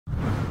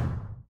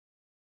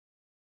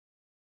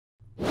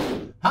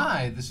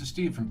Hi, this is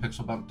Steve from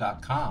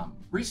PixelBump.com.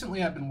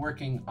 Recently I've been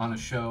working on a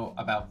show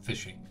about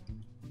fishing.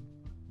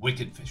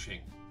 Wicked fishing.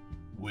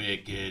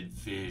 Wicked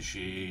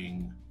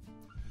fishing.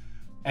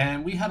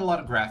 And we had a lot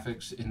of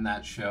graphics in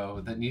that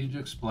show that needed to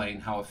explain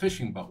how a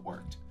fishing boat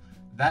worked.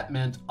 That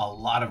meant a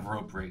lot of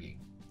rope rigging.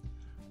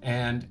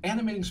 And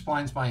animating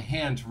splines by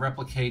hand to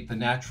replicate the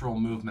natural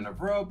movement of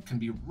rope can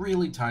be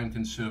really time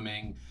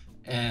consuming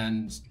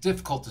and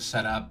difficult to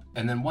set up.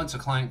 And then once a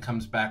client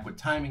comes back with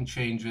timing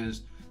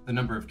changes, the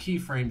number of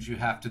keyframes you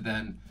have to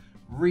then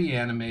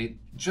reanimate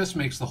just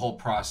makes the whole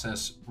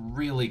process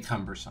really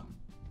cumbersome.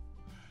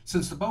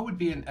 Since the boat would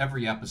be in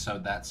every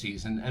episode that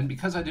season, and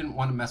because I didn't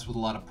want to mess with a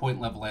lot of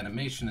point level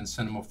animation in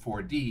Cinema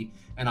 4D,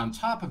 and on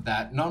top of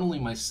that, not only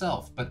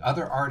myself, but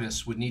other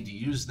artists would need to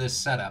use this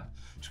setup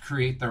to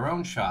create their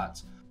own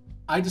shots,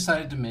 I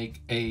decided to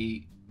make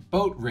a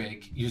boat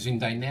rig using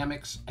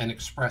Dynamics and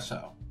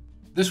Xpresso.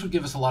 This would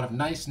give us a lot of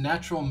nice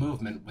natural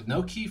movement with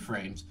no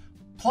keyframes,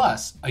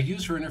 plus a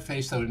user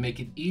interface that would make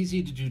it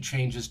easy to do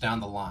changes down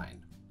the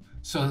line.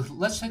 So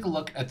let's take a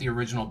look at the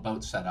original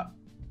boat setup.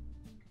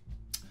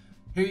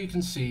 Here you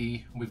can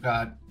see we've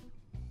got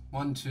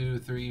 1, 2,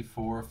 3,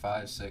 4,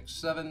 5, 6,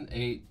 7,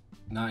 8,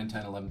 9,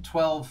 10, 11,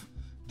 12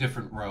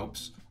 different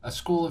ropes, a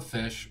school of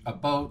fish, a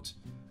boat.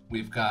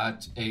 We've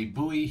got a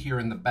buoy here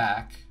in the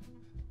back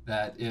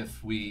that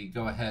if we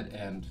go ahead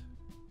and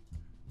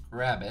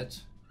grab it,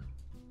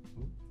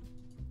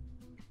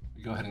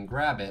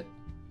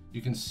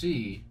 you can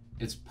see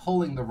it's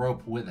pulling the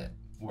rope with it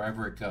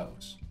wherever it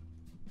goes,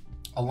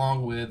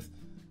 along with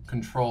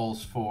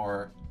controls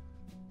for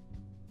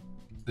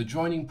the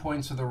joining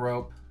points of the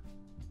rope,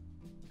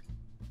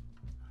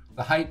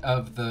 the height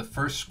of the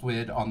first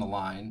squid on the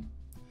line,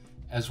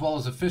 as well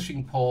as a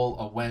fishing pole,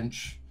 a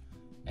winch,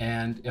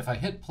 and if I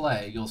hit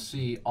play, you'll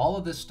see all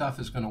of this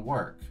stuff is going to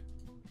work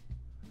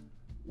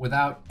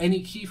without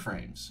any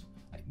keyframes,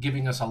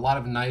 giving us a lot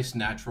of nice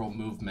natural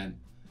movement.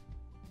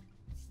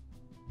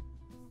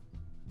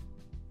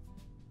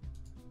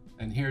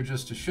 And here,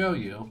 just to show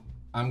you,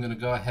 I'm going to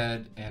go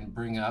ahead and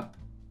bring up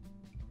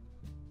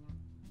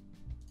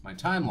my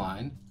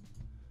timeline,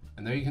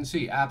 and there you can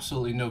see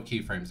absolutely no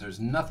keyframes.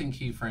 There's nothing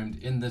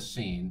keyframed in this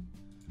scene,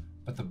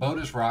 but the boat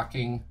is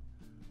rocking,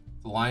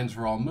 the lines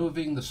are all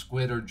moving, the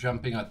squid are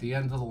jumping at the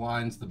end of the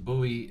lines, the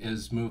buoy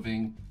is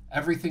moving,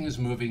 everything is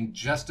moving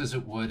just as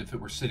it would if it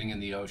were sitting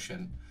in the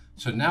ocean.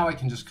 So now I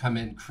can just come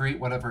in, create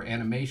whatever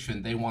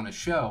animation they want to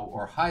show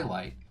or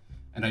highlight,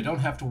 and I don't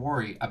have to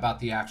worry about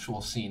the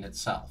actual scene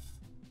itself.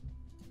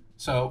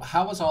 So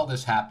how is all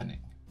this happening?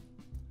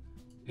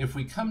 If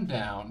we come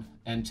down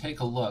and take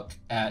a look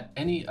at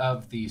any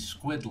of the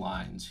squid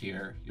lines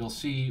here, you'll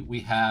see we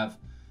have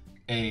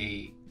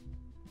an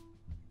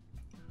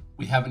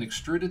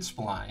extruded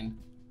spline,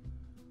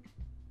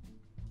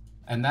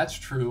 and that's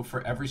true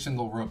for every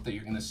single rope that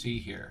you're going to see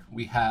here.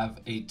 We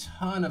have a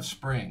ton of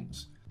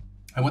springs,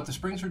 and what the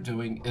springs are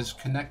doing is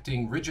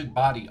connecting rigid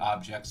body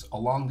objects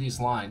along these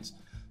lines,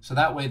 so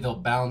that way they'll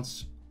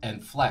bounce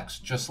and flex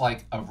just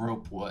like a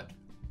rope would.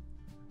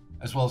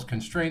 As well as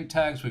constraint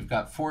tags, we've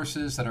got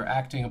forces that are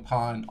acting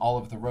upon all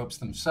of the ropes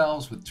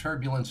themselves with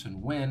turbulence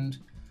and wind.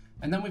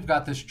 And then we've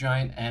got this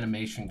giant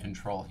animation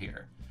control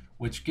here,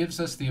 which gives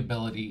us the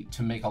ability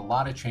to make a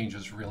lot of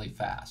changes really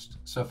fast.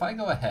 So if I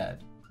go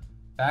ahead,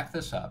 back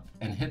this up,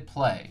 and hit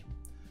play,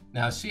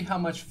 now see how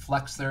much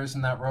flex there is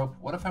in that rope?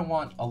 What if I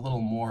want a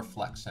little more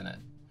flex in it?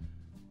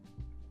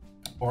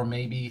 Or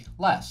maybe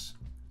less?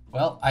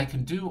 Well, I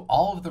can do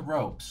all of the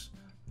ropes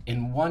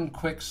in one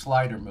quick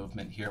slider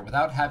movement here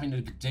without having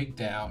to dig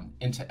down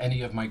into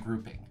any of my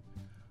grouping.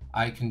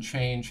 I can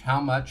change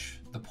how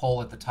much the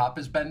pole at the top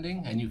is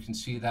bending, and you can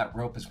see that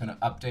rope is going to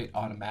update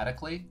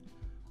automatically.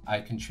 I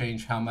can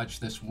change how much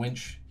this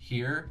winch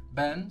here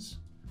bends,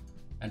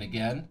 and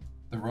again,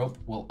 the rope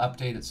will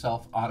update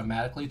itself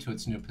automatically to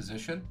its new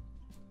position.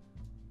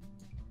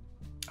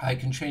 I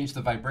can change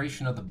the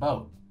vibration of the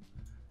boat,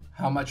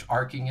 how much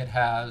arcing it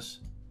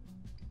has,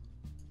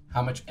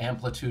 how much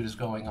amplitude is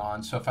going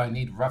on. So if I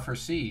need rougher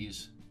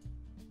seas,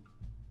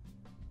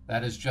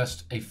 that is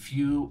just a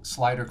few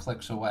slider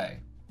clicks away.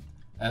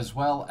 As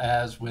well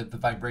as with the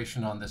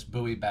vibration on this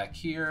buoy back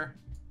here,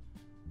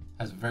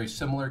 has a very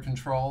similar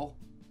control.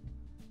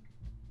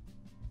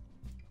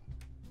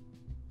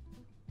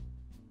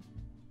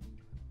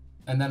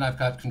 And then I've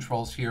got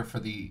controls here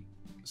for the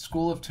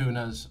school of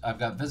tunas. I've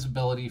got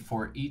visibility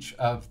for each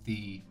of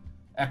the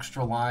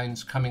extra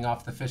lines coming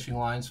off the fishing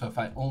line. So if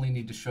I only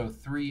need to show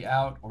 3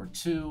 out or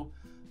 2,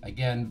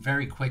 again,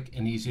 very quick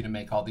and easy to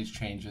make all these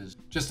changes.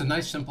 Just a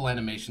nice simple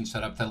animation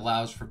setup that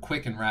allows for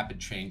quick and rapid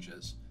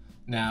changes.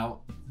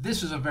 Now,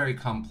 this is a very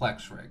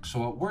complex rig. So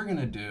what we're going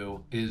to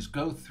do is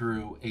go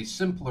through a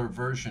simpler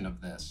version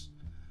of this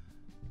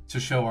to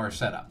show our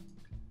setup.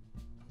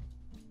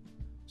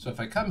 So if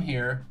I come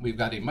here, we've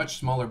got a much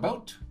smaller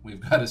boat. We've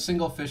got a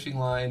single fishing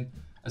line,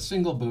 a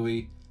single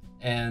buoy,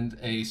 and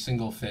a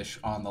single fish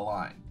on the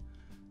line.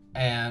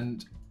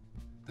 And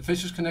the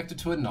fish is connected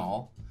to a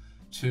null.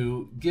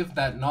 To give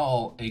that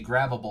null a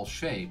grabbable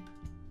shape,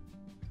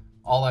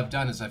 all I've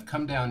done is I've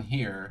come down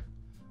here,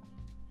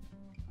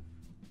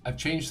 I've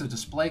changed the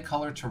display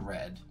color to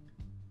red,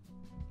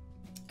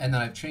 and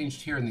then I've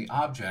changed here in the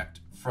object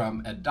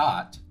from a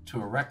dot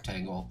to a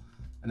rectangle,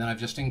 and then I've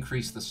just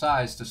increased the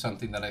size to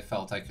something that I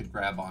felt I could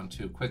grab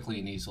onto quickly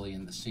and easily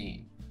in the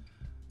scene.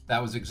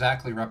 That was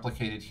exactly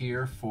replicated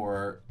here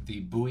for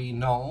the buoy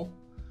null.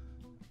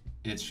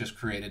 It's just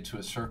created to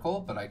a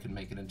circle, but I can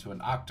make it into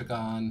an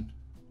octagon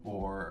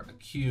or a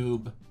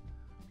cube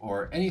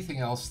or anything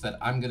else that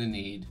I'm going to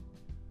need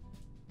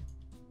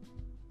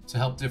to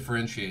help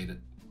differentiate it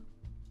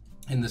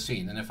in the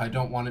scene. And if I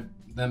don't want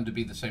them to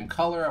be the same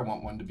color, I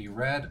want one to be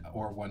red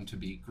or one to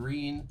be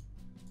green,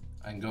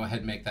 I can go ahead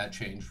and make that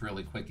change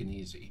really quick and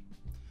easy.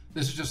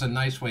 This is just a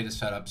nice way to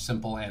set up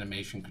simple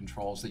animation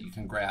controls that you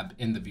can grab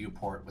in the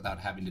viewport without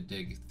having to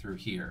dig through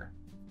here.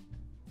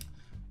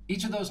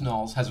 Each of those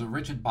nulls has a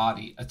rigid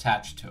body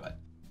attached to it.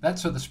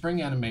 That's so the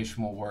spring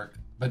animation will work,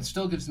 but it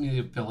still gives me the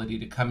ability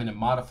to come in and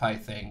modify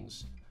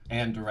things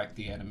and direct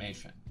the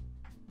animation.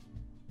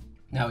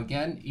 Now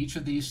again, each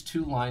of these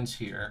two lines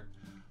here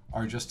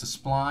are just a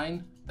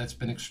spline that's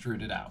been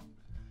extruded out.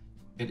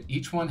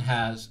 Each one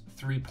has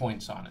 3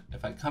 points on it.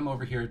 If I come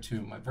over here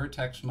to my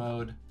vertex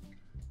mode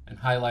and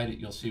highlight it,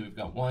 you'll see we've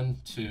got 1,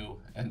 2,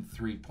 and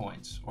 3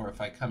 points. Or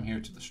if I come here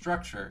to the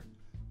structure,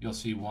 you'll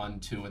see 1,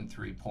 2, and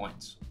 3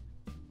 points.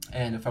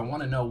 And if I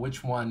want to know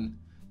which one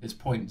is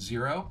point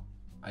 0,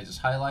 I just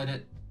highlight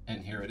it,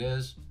 and here it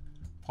is.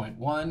 Point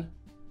 1,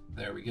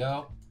 there we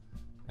go,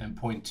 and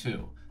point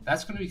 2.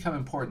 That's going to become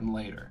important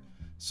later.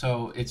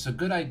 So it's a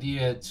good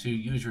idea to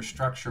use your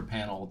structure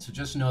panel to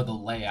just know the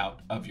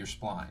layout of your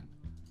spline.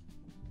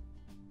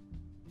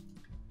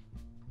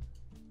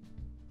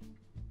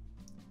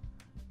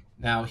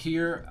 Now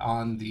here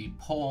on the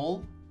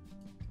pole,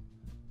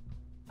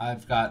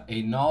 I've got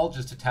a null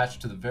just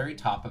attached to the very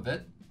top of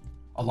it,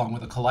 along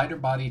with a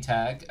collider body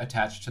tag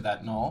attached to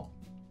that null.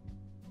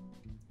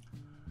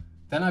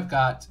 Then I've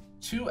got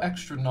 2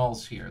 extra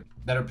nulls here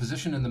that are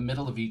positioned in the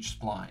middle of each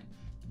spline.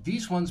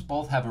 These ones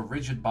both have a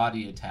rigid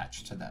body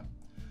attached to them.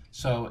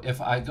 So if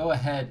I go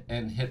ahead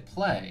and hit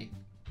play,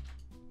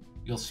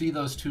 you'll see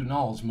those 2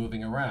 nulls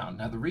moving around.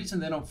 Now the reason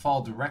they don't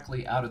fall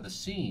directly out of the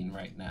scene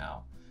right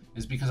now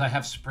is because I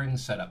have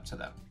springs set up to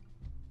them.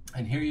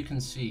 And here you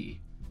can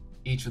see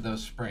each of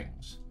those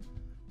springs.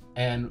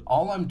 And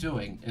all I'm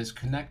doing is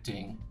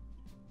connecting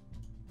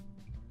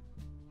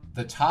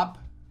the top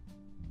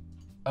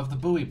of the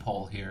buoy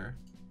pole here.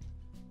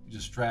 You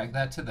just drag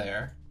that to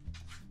there.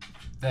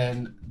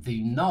 Then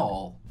the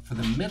null for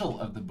the middle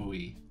of the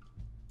buoy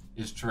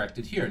is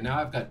directed here. Now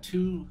I've got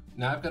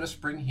a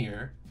spring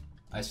here.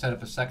 I set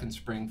up a second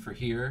spring for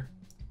here,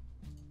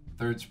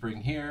 third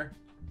spring here,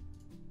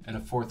 and a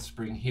fourth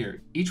spring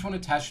here. Each one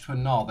attached to a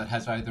null that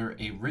has either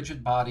a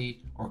rigid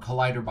body or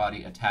collider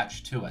body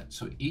attached to it.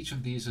 So each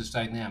of these is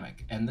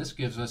dynamic, and this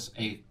gives us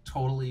a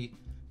totally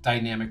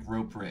dynamic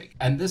rope rig.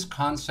 And this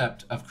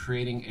concept of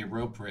creating a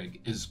rope rig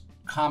is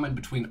common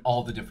between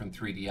all the different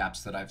 3D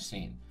apps that I've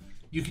seen.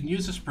 You can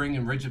use a spring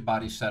and rigid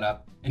body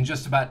setup in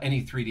just about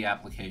any 3D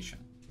application.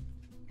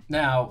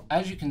 Now,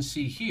 as you can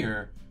see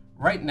here,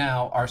 right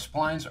now our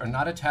splines are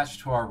not attached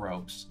to our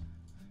ropes.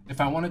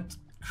 If I want to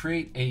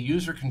create a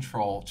user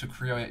control to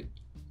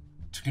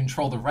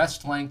control the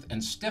rest length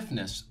and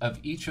stiffness of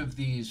each of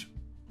these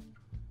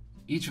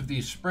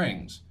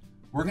springs,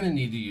 we're going to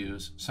need to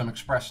use some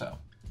Xpresso.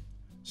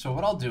 So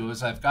what I'll do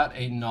is I've got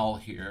a null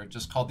here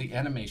just called the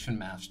animation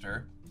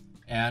master,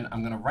 and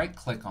I'm going to right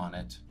click on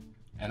it,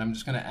 and I'm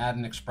just going to add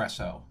an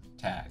Xpresso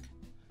tag.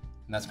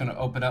 And that's going to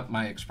open up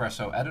my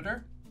Xpresso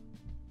editor.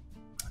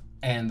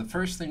 And the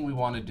first thing we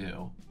want to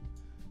do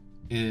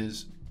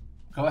is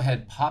go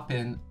ahead, pop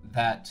in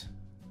that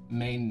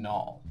main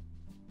null.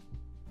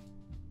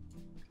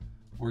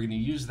 We're going to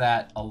use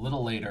that a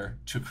little later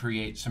to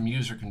create some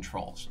user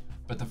controls.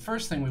 But the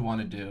first thing we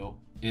want to do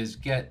is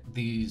get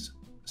these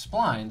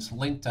splines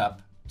linked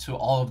up to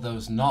all of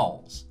those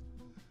nulls.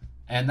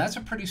 And that's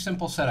a pretty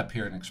simple setup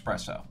here in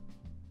Xpresso.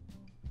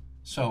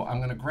 So I'm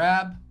going to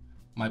grab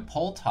my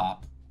pole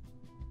top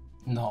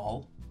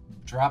null,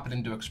 drop it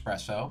into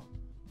Xpresso,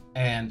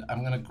 and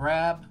I'm going to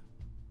grab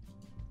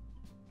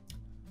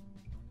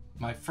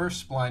my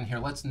first spline here.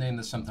 Let's name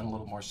this something a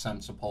little more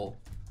sensible.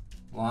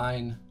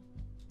 Line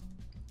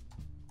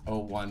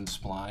 01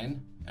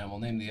 spline, and we'll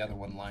name the other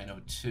one line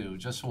 02,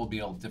 just so we'll be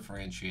able to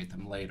differentiate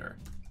them later.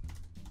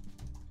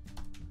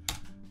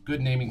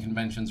 Good naming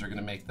conventions are going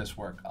to make this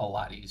work a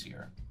lot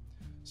easier.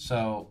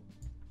 So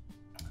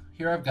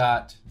here I've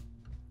got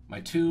my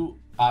 2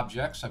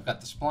 objects. I've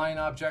got the spline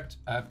object,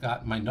 I've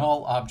got my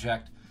null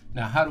object.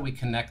 Now how do we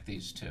connect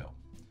these two?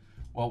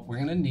 Well, we're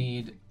going to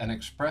need an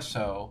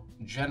Xpresso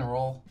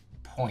general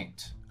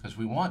point, because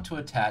we want to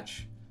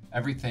attach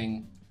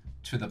everything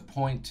to the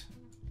point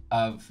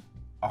of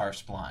our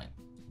spline.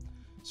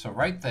 So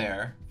right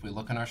there, if we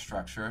look in our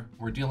structure,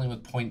 we're dealing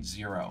with point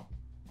 0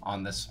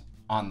 on this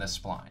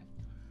spline.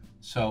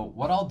 So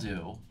what I'll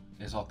do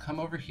is I'll come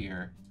over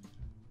here,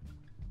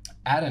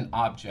 add an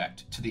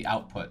object to the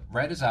output.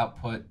 Red is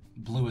output,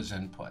 blue is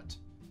input.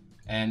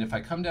 And if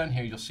I come down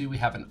here, you'll see we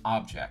have an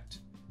object,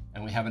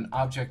 and we have an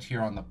object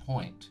here on the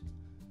point.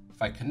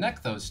 If I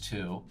connect those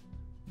two,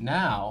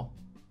 now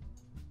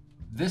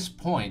this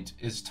point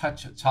is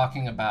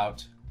talking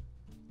about,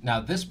 now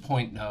this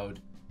point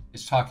node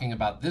is talking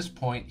about this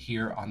point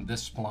here on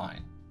this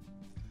spline.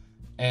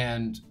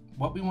 And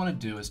what we want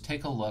to do is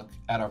take a look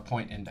at our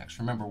point index.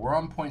 Remember, we're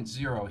on point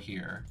 0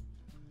 here,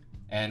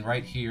 and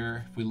right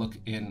here, if we look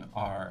in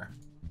our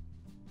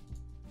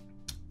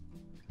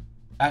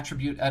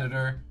attribute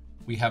editor,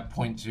 we have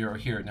point 0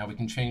 here. Now we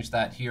can change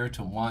that here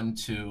to 1,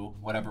 2,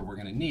 whatever we're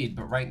going to need,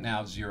 but right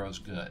now 0 is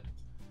good.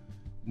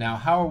 Now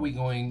how are we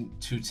going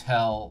to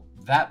tell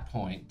that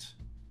point,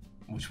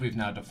 which we've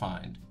now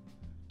defined,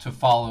 to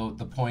follow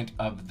the point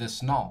of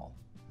this null?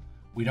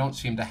 We don't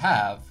seem to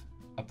have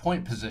a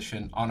point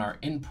position on our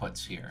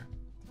inputs here.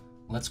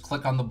 Let's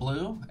click on the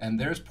blue, and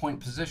there's point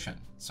position.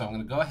 So I'm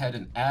going to go ahead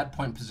and add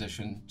point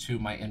position to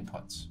my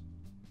inputs.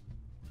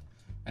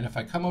 And if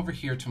I come over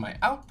here to my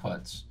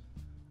outputs,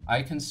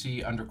 I can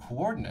see under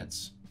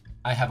coordinates,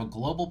 I have a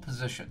global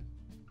position.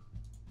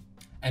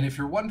 And if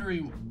you're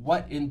wondering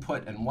what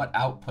input and what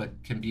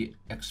output can be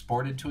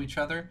exported to each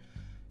other,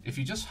 if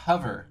you just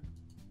hover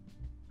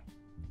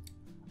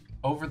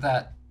over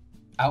that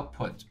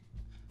output,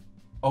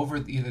 over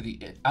either the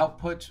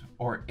output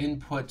or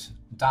input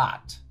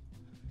dot,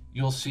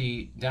 you'll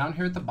see down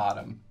here at the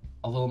bottom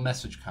a little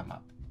message come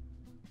up.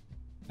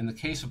 In the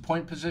case of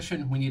point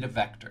position, we need a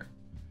vector.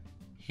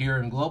 Here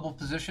in global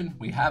position,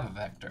 we have a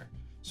vector.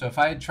 So if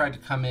I had tried to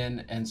come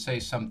in and say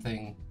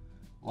something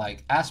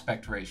like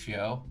aspect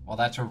ratio, well,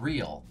 that's a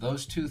real.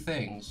 Those two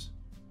things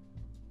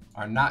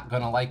are not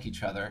going to like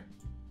each other,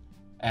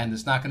 and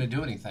it's not going to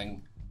do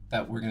anything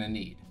that we're going to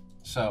need.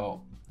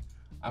 So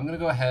I'm going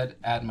to go ahead,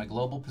 add my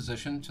global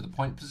position to the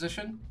point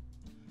position,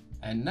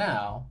 and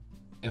now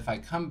if I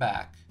come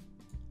back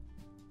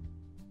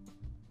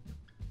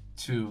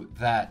to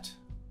that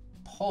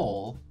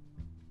pole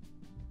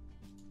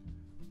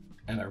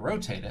and I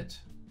rotate it,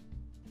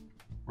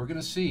 we're going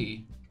to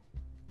see,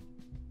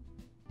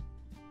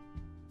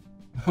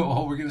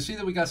 well, we're going to see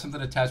that we got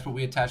something attached, but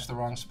we attached the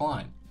wrong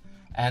spline.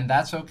 And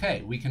that's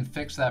okay. We can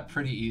fix that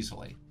pretty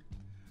easily.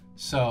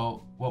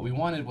 So what we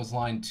wanted was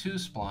line 2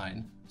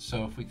 spline.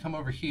 So if we come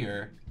over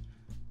here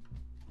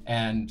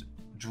and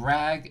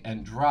drag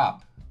and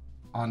drop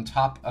on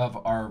top of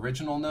our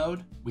original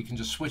node, we can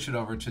just switch it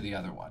over to the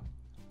other one.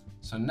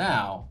 So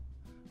now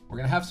we're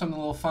going to have something a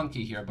little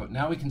funky here, but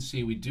now we can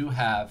see we do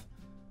have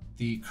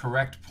the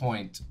correct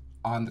point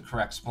on the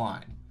correct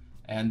spline.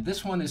 And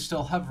this one is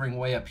still hovering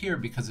way up here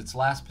because its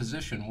last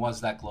position was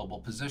that global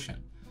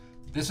position.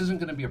 This isn't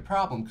going to be a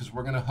problem because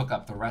we're going to hook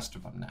up the rest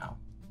of them now.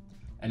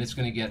 And it's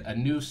going to get a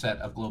new set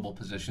of global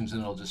positions,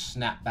 and it'll just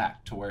snap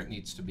back to where it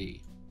needs to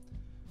be.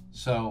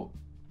 So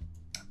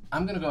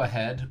I'm going to go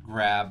ahead,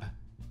 grab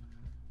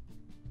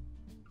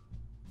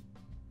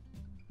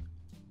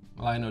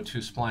line 02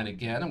 spline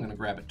again. I'm going to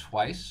grab it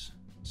twice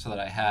so that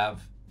I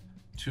have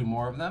 2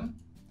 more of them.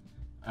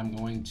 I'm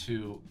going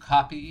to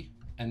copy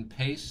and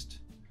paste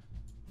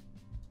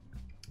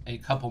a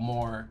couple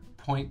more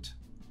point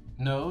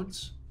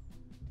nodes.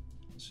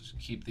 Let's just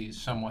keep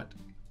these somewhat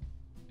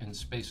in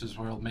spaces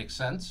where it'll make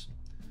sense.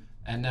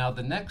 And now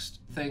the next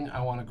thing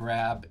I want to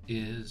grab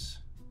is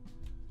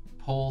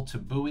pull to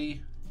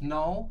buoy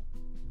null,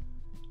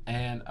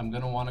 and I'm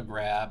going to want to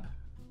grab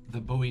the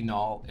buoy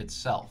null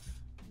itself.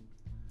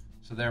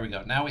 So there we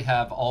go. Now we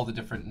have all the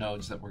different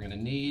nodes that we're going to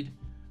need.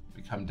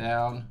 We come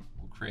down,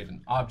 we'll create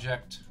an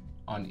object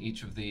on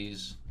each of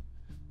these,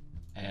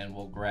 and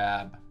we'll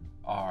grab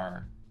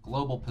our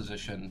global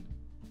position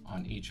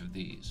on each of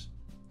these.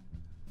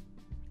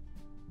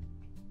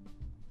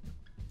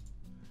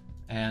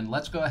 And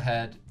let's go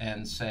ahead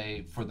and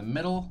say for the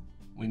middle,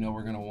 we know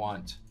we're going to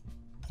want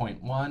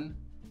 0.1,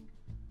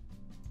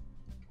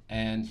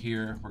 and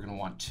here we're going to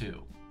want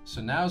 2.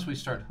 So now as we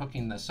start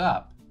hooking this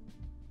up,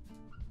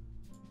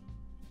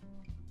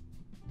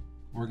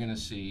 we're going to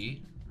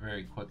see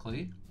very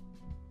quickly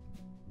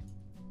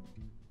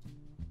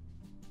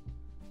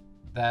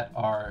that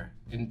our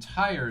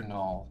entire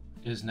null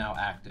is now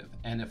active.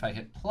 And if I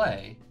hit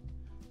play,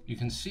 you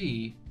can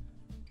see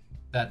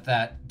that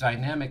that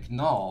dynamic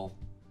null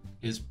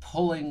is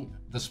pulling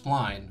the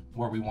spline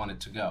where we want it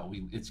to go.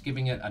 It's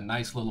giving it a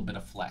nice little bit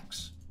of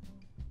flex.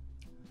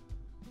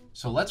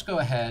 So let's go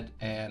ahead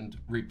and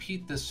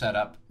repeat this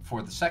setup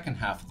for the second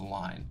half of the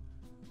line.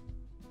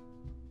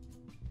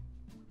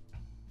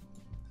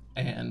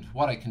 And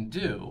what I can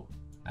do,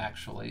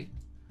 actually,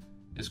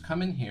 is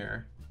come in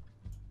here,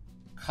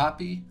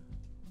 copy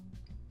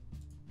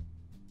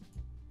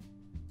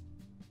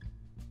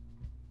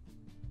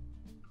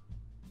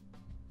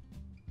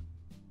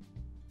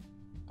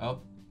oh,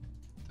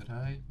 did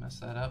I mess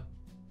that up?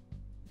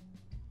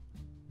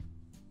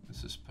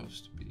 This is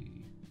supposed to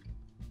be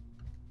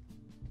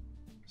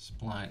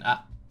spline.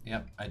 Ah,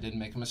 yep, I did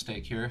make a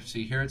mistake here.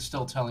 See, here it's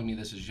still telling me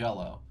this is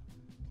yellow,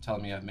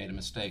 telling me I've made a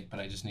mistake, but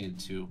I just needed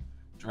to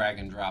drag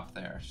and drop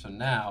there. So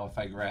now if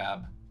I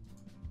grab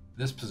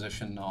this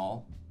position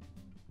null,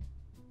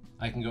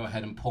 I can go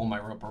ahead and pull my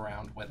rope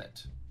around with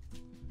it.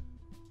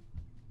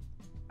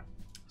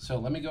 So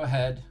let me go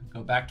ahead,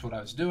 go back to what I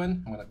was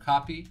doing. I'm going to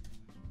copy,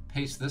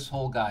 paste this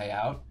whole guy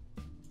out.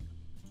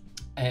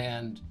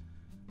 And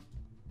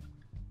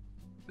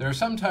there are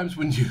some times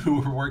when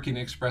you are working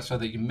Xpresso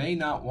that you may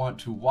not want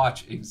to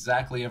watch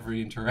exactly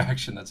every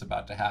interaction that's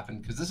about to happen,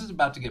 because this is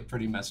about to get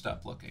pretty messed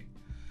up looking.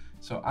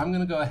 So I'm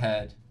going to go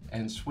ahead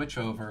and switch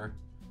over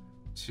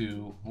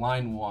to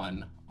line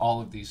 1,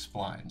 all of these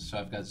splines. So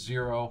I've got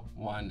 0,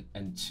 1,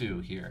 and 2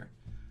 here.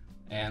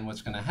 And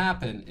what's going to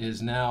happen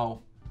is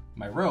now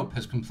my rope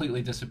has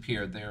completely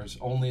disappeared. There's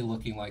only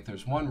looking like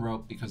there's one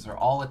rope because they're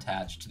all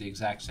attached to the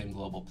exact same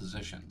global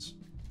positions.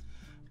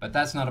 But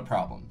that's not a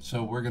problem.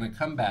 So we're going to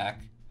come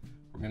back.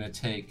 We're going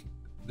to take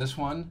this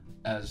one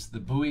as the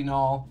buoy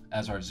null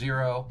as our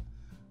 0.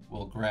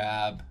 We'll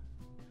grab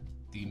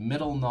the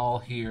middle null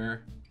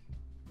here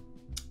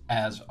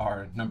as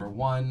our number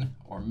 1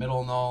 or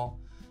middle null.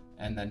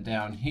 And then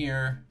down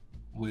here,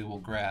 we will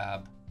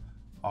grab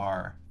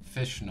our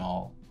fish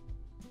null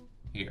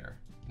here.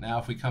 Now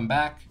if we come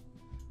back,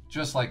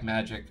 just like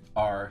magic,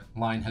 our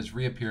line has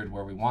reappeared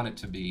where we want it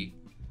to be.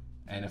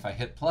 And if I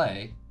hit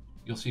play,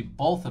 you'll see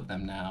both of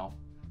them now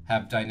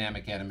have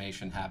dynamic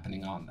animation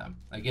happening on them.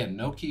 Again,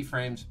 no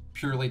keyframes,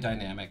 purely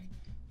dynamic.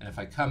 And if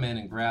I come in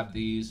and grab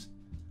these,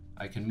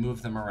 I can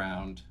move them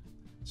around.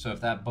 So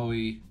if that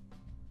buoy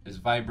is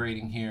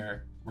vibrating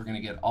here, we're going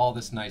to get all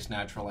this nice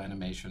natural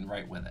animation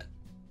right with it.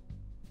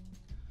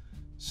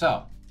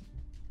 So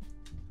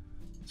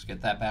let's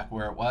get that back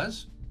where it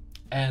was.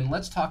 And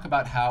let's talk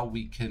about how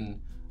we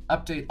can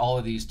update all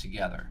of these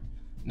together.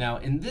 Now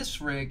in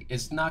this rig,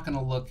 it's not going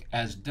to look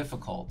as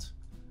difficult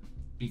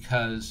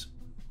because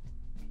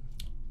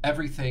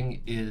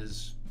everything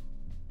is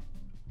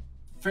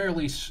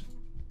fairly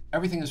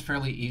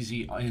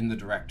easy in the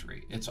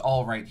directory. It's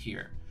all right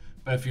here.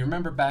 But if you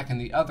remember back in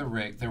the other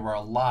rig, there were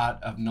a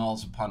lot of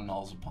nulls upon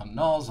nulls upon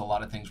nulls. A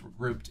lot of things were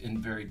grouped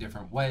in very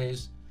different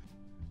ways.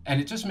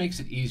 And it just makes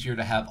it easier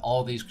to have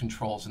all these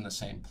controls in the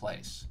same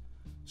place.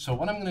 So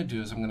what I'm going to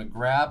do is I'm going to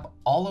grab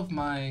all of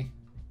my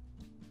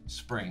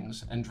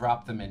springs and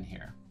drop them in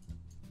here.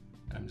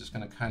 And I'm just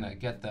going to kind of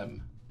get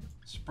them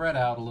spread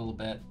out a little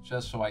bit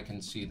just so I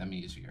can see them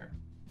easier.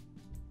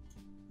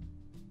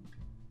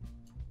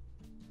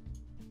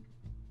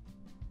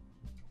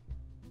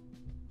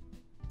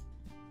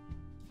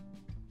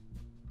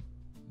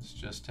 This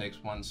just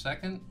takes 1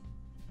 second.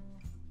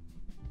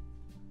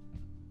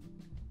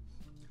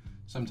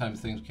 Sometimes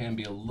things can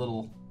be a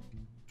little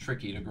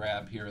tricky to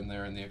grab here and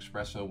there in the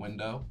Xpresso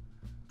window.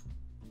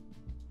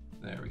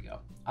 There we go.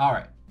 All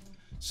right.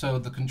 So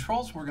the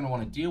controls we're going to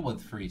want to deal with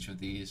for each of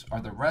these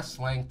are the rest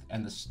length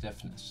and the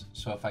stiffness.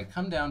 So if I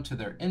come down to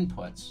their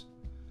inputs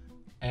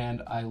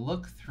and I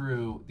look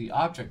through the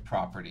object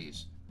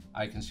properties,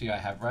 I can see I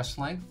have rest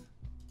length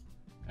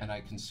and I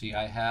can see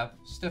I have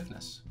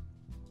stiffness.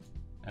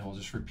 And we'll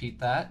just repeat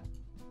that.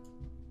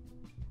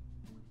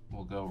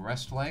 We'll go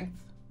rest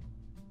length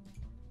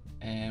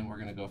and we're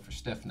going to go for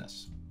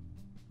stiffness.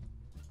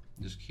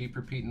 Just keep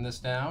repeating this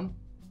down.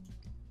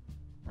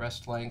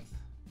 Rest length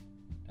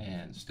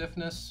and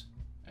stiffness,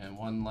 and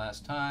one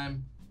last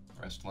time,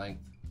 rest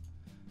length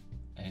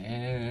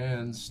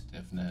and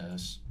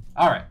stiffness.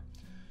 All right,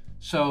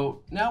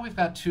 so now we've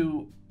got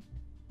 2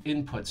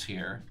 inputs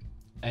here,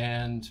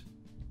 and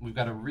we've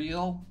got a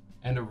real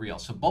and a real.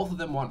 So both of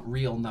them want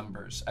real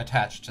numbers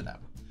attached to them.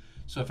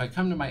 So if I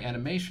come to my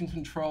animation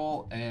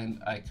control and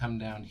I come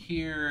down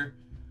here,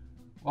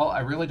 well,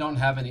 I really don't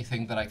have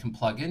anything that I can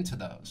plug into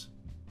those.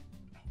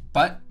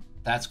 But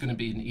that's going to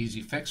be an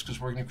easy fix because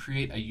we're going to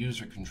create a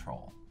user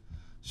control.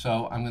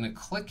 So I'm going to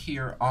click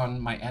here on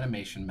my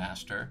animation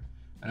master,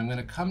 and I'm going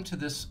to come to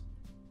this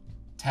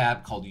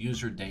tab called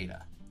user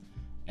data,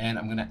 and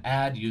I'm going to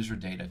add user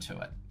data to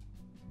it.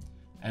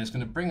 And it's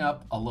going to bring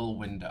up a little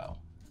window.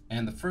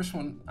 And the first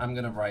one I'm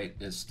going to write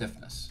is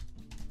stiffness.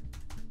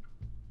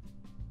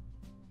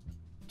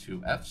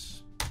 2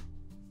 Fs.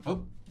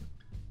 Oh.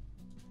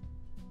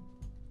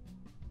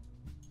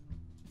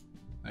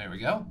 There we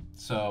go.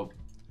 So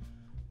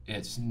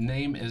its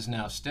name is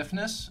now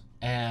stiffness,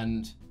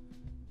 and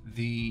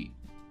the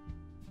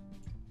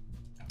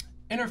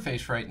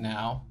interface right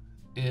now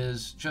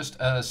is just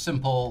a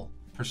simple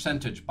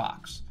percentage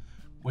box,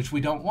 which we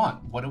don't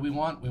want. What do we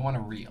want? We want a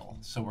real.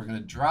 So we're going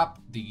to drop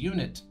the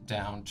unit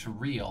down to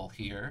real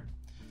here.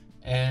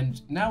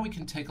 And now we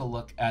can take a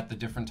look at the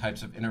different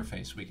types of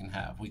interface we can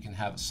have. We can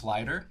have a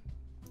slider.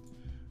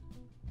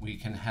 We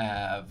can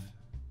have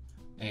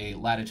a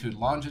latitude,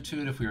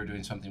 longitude if we were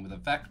doing something with a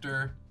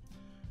vector.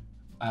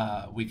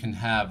 We can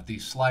have the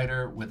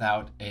slider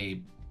without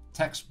a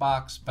text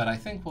box, but I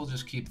think we'll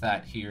just keep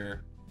that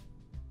here.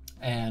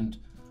 And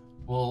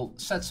we'll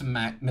set some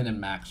min and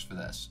max for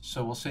this.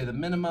 So we'll say the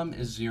minimum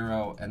is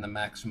 0 and the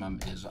maximum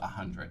is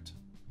 100.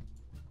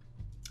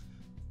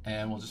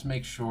 And we'll just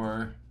make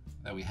sure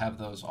that we have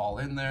those all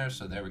in there.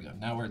 So there we go.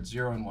 Now we're at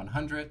 0 and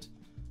 100,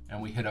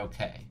 and we hit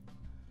OK.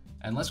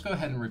 And let's go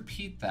ahead and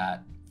repeat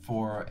that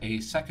for a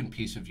second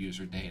piece of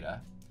user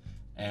data.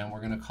 And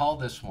we're going to call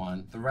this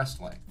one the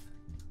rest length.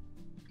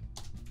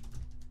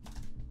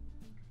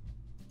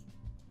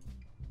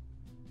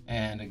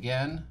 And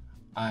again,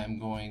 I'm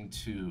going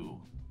to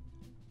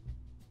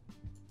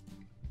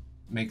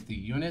make the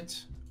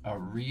unit a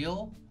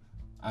real.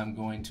 I'm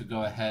going to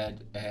go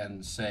ahead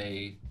and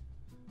say,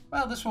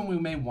 well, this one we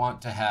may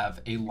want to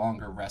have a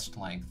longer rest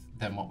length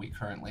than what we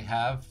currently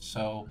have.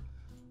 So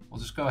we'll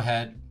just go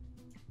ahead,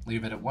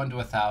 leave it at 1 to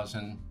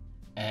 1,000,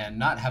 and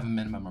not have a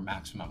minimum or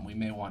maximum. We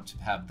may want to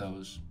have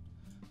those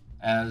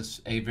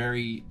as a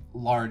very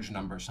large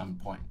number some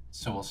point.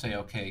 So we'll say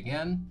OK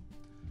again.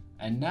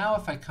 And now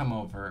if I come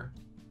over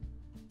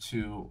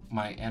to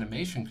my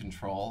animation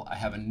control, I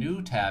have a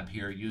new tab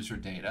here, user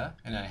data,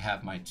 and I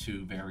have my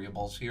 2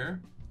 variables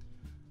here.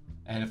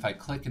 And if I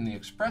click in the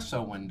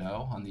Xpresso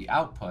window on the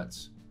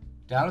outputs,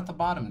 down at the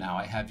bottom now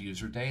I have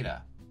user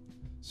data.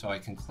 So I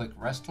can click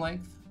rest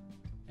length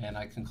and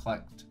I can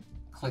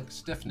click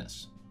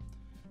stiffness.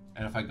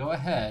 And if I go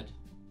ahead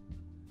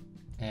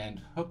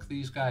and hook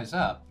these guys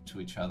up to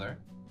each other,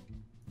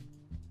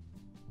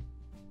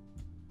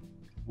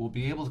 we'll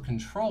be able to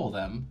control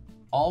them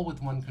all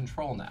with one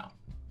control now.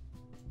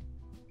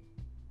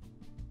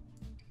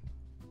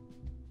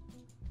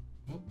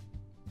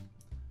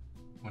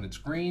 When it's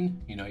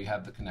green, you know you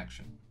have the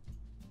connection.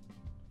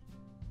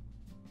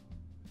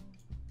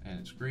 And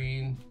it's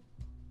green,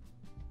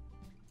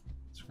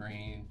 it's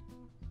green.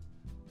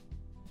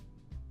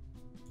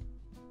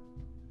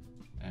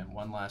 And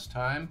one last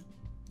time,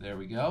 there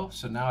we go.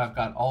 So now I've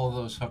got all of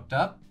those hooked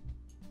up.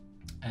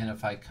 And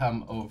if I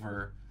come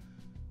over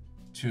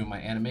to my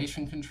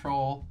animation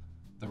control,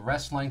 the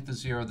rest length is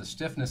 0, the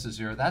stiffness is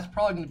 0. That's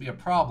probably going to be a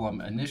problem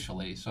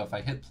initially. So if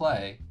I hit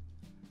play,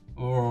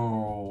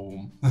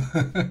 oh.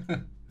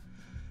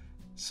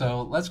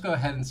 So let's go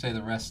ahead and say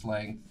the rest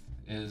length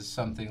is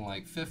something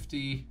like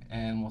 50,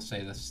 and we'll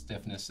say the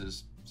stiffness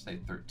is, say,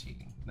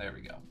 13. There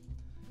we go.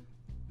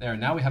 There,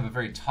 now we have a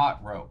very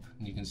taut rope,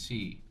 and you can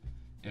see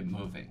it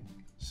moving.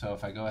 So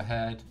if I go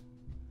ahead,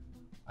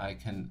 I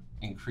can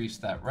increase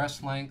that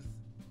rest length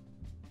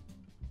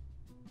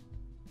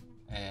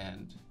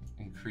and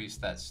increase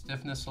that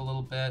stiffness a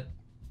little bit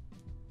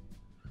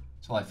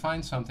until I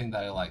find something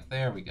that I like.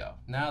 There we go.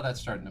 Now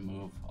that's starting to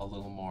move a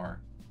little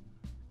more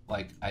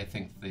like I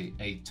think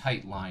a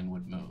tight line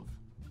would move.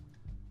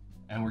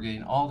 And we're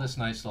getting all this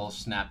nice little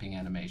snapping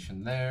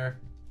animation there.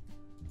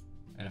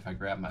 And if I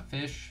grab my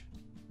fish,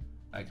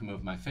 I can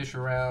move my fish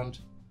around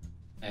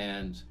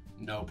and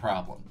no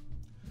problem.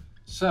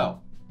 So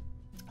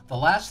the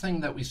last thing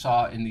that we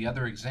saw in the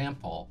other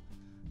example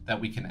that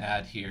we can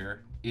add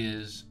here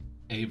is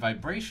a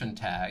vibration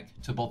tag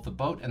to both the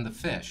boat and the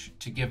fish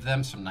to give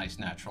them some nice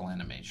natural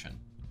animation.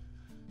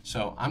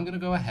 So I'm going to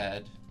go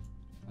ahead,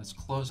 let's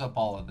close up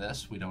all of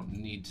this. We don't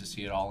need to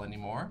see it all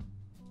anymore.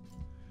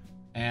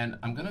 And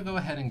I'm going to go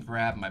ahead and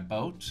grab my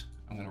boat.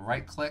 I'm going to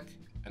right click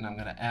and I'm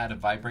going to add a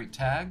vibrate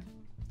tag.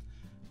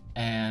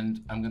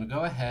 And I'm going to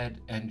go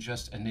ahead and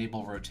just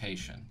enable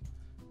rotation.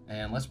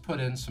 And let's put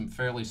in some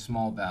fairly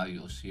small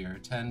values here,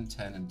 10,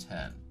 10, and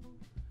 10.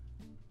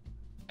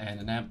 And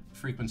an amp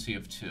frequency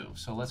of 2.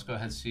 So let's go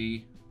ahead and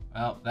see,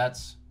 well,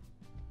 that's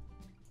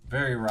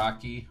very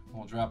rocky.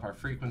 We'll drop our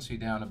frequency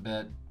down a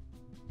bit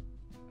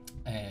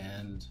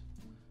and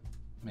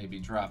maybe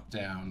drop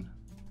down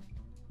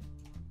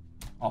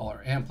all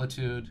our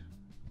amplitude.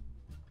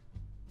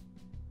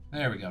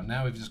 There we go.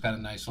 Now we've just got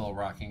a nice little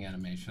rocking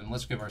animation.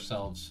 Let's give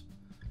ourselves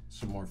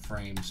some more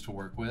frames to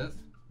work with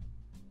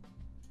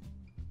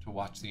to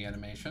watch the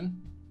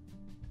animation.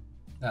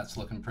 That's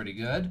looking pretty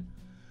good.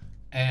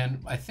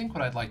 And I think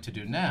what I'd like to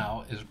do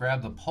now is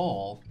grab the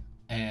pole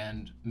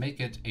and make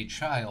it a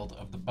child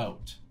of the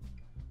boat.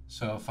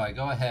 So if I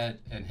go ahead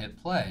and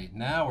hit play,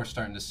 now we're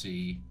starting to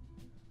see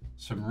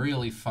some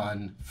really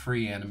fun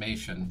free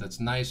animation that's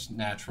nice,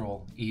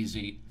 natural,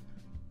 easy.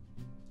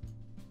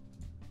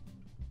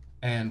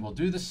 And we'll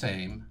do the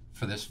same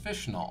for this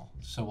fish null.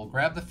 So we'll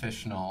grab the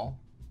fish null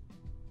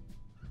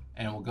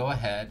and we'll go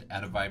ahead,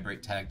 add a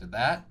vibrate tag to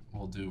that.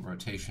 We'll do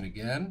rotation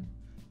again.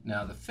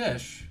 Now the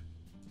fish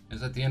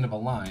is at the end of a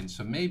line,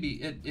 so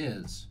maybe it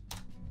is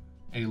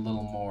a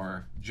little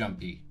more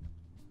jumpy.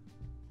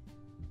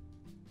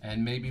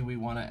 And maybe we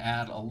want to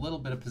add a little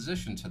bit of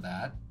position to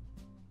that.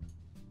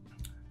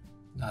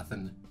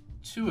 Nothing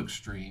too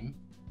extreme.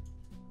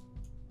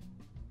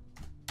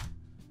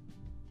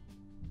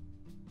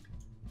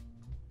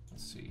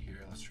 Let's see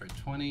here, let's try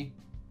 20.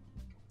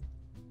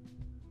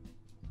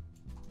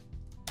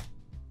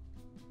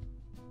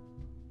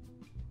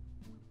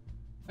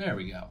 There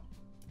we go.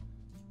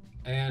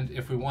 And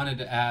if we wanted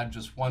to add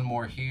just one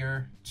more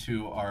here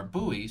to our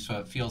buoy so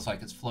it feels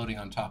like it's floating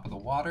on top of the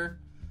water,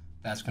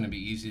 that's going to be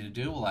easy to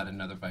do. We'll add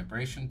another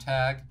vibration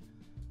tag.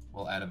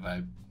 We'll add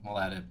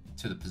it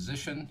to the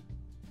position.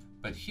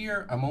 But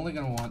here I'm only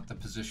going to want the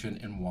position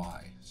in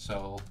Y.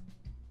 So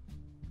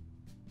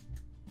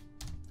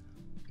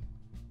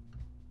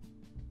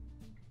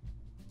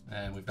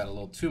and we've got a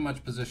little too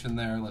much position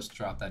there. Let's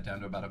drop that down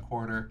to about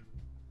 1/4.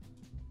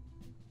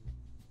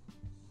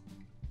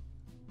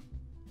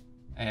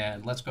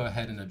 And let's go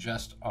ahead and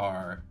adjust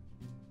our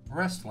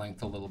breast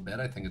length a little bit.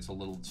 I think it's a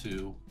little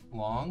too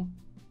long.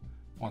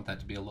 Want that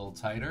to be a little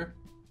tighter.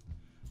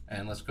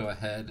 And let's go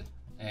ahead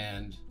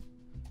and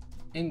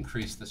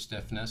increase the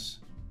stiffness.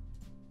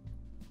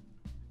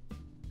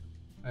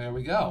 There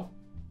we go.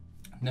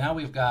 Now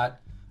we've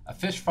got a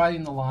fish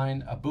fighting the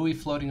line, a buoy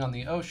floating on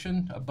the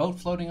ocean, a boat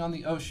floating on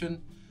the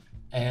ocean,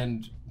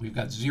 and we've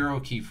got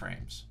 0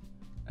 keyframes.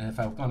 And if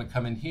I want to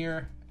come in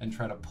here and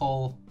try to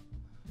pull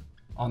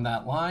on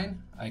that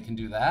line, I can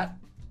do that.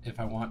 If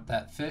I want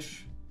that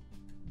fish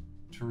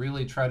to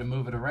really try to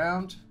move it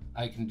around,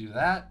 I can do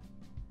that.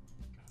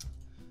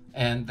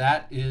 And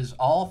that is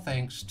all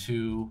thanks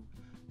to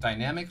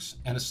dynamics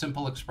and a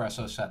simple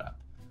Xpresso setup.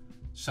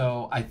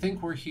 So I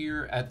think we're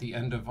here at the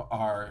end of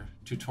our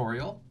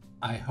tutorial.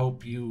 I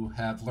hope you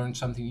have learned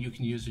something you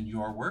can use in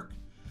your work.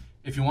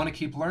 If you want to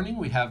keep learning,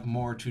 we have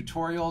more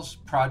tutorials,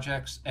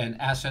 projects, and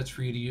assets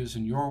for you to use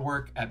in your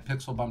work at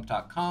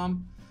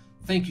PixelBump.com.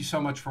 Thank you so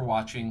much for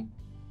watching.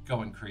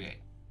 Go and create.